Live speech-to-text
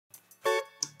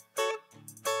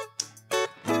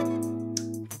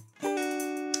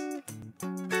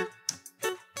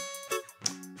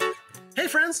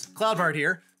friends, Bart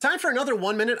here. Time for another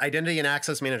 1-minute identity and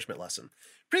access management lesson.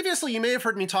 Previously, you may have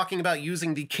heard me talking about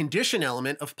using the condition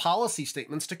element of policy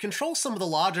statements to control some of the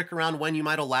logic around when you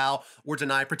might allow or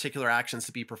deny particular actions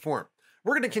to be performed.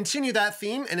 We're going to continue that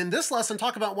theme, and in this lesson,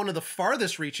 talk about one of the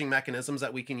farthest reaching mechanisms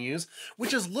that we can use,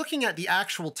 which is looking at the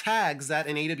actual tags that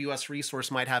an AWS resource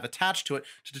might have attached to it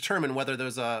to determine whether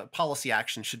those policy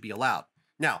actions should be allowed.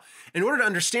 Now, in order to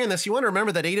understand this, you want to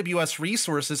remember that AWS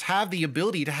resources have the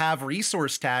ability to have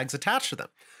resource tags attached to them,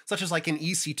 such as like an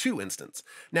EC2 instance.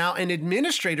 Now, an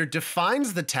administrator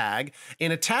defines the tag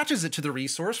and attaches it to the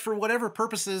resource for whatever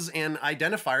purposes and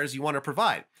identifiers you want to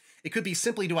provide. It could be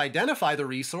simply to identify the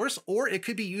resource, or it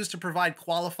could be used to provide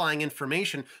qualifying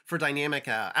information for dynamic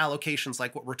allocations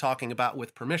like what we're talking about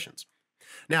with permissions.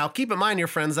 Now, keep in mind, your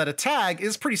friends, that a tag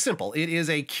is pretty simple. It is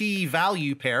a key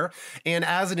value pair, and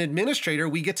as an administrator,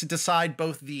 we get to decide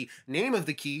both the name of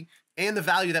the key and the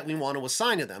value that we want to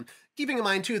assign to them. Keeping in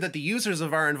mind, too, that the users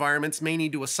of our environments may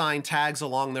need to assign tags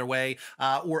along their way,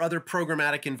 or other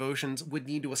programmatic invocations would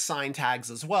need to assign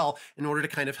tags as well in order to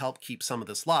kind of help keep some of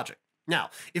this logic. Now,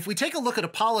 if we take a look at a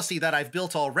policy that I've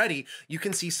built already, you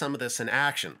can see some of this in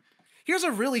action. Here's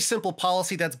a really simple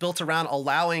policy that's built around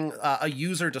allowing a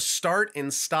user to start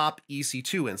and stop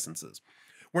EC2 instances.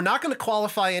 We're not going to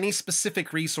qualify any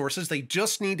specific resources. They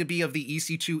just need to be of the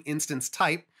EC2 instance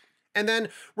type. And then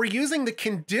we're using the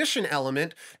condition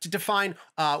element to define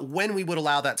when we would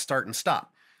allow that start and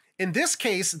stop. In this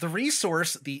case, the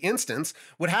resource, the instance,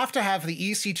 would have to have the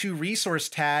EC2 resource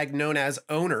tag known as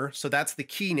owner, so that's the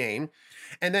key name,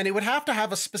 and then it would have to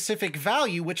have a specific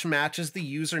value which matches the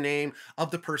username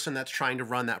of the person that's trying to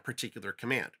run that particular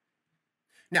command.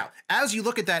 Now, as you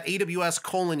look at that AWS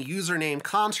 :username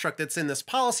construct that's in this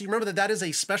policy, remember that that is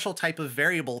a special type of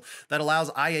variable that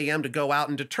allows IAM to go out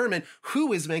and determine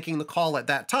who is making the call at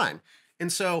that time.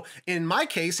 And so in my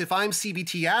case, if I'm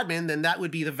CBT admin, then that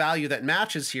would be the value that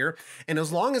matches here. And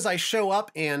as long as I show up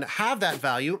and have that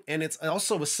value, and it's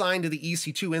also assigned to the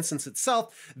EC2 instance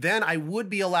itself, then I would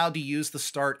be allowed to use the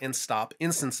start and stop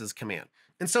instances command.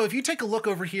 And so if you take a look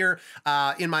over here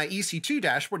in my EC2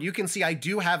 dashboard, you can see I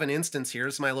do have an instance here.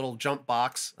 It's my little jump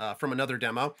box from another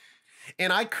demo.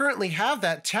 And I currently have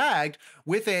that tagged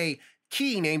with a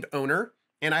key named owner,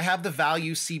 and I have the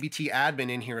value CBT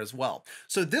admin in here as well.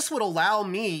 So this would allow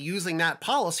me, using that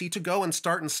policy, to go and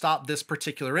start and stop this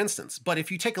particular instance. But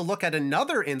if you take a look at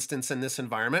another instance in this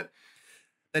environment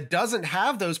that doesn't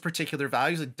have those particular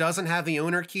values, it doesn't have the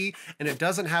owner key, and it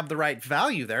doesn't have the right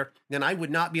value there, then I would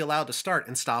not be allowed to start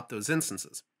and stop those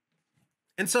instances.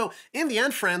 And so in the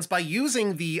end, friends, by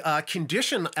using the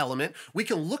condition element, we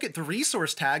can look at the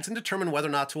resource tags and determine whether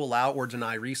or not to allow or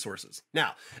deny resources.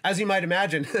 Now, as you might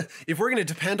imagine, if we're going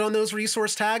to depend on those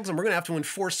resource tags, and we're going to have to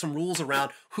enforce some rules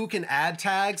around who can add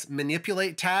tags,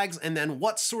 manipulate tags, and then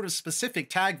what sort of specific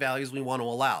tag values we want to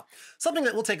allow. Something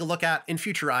that we'll take a look at in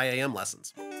future IAM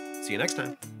lessons. See you next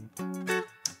time.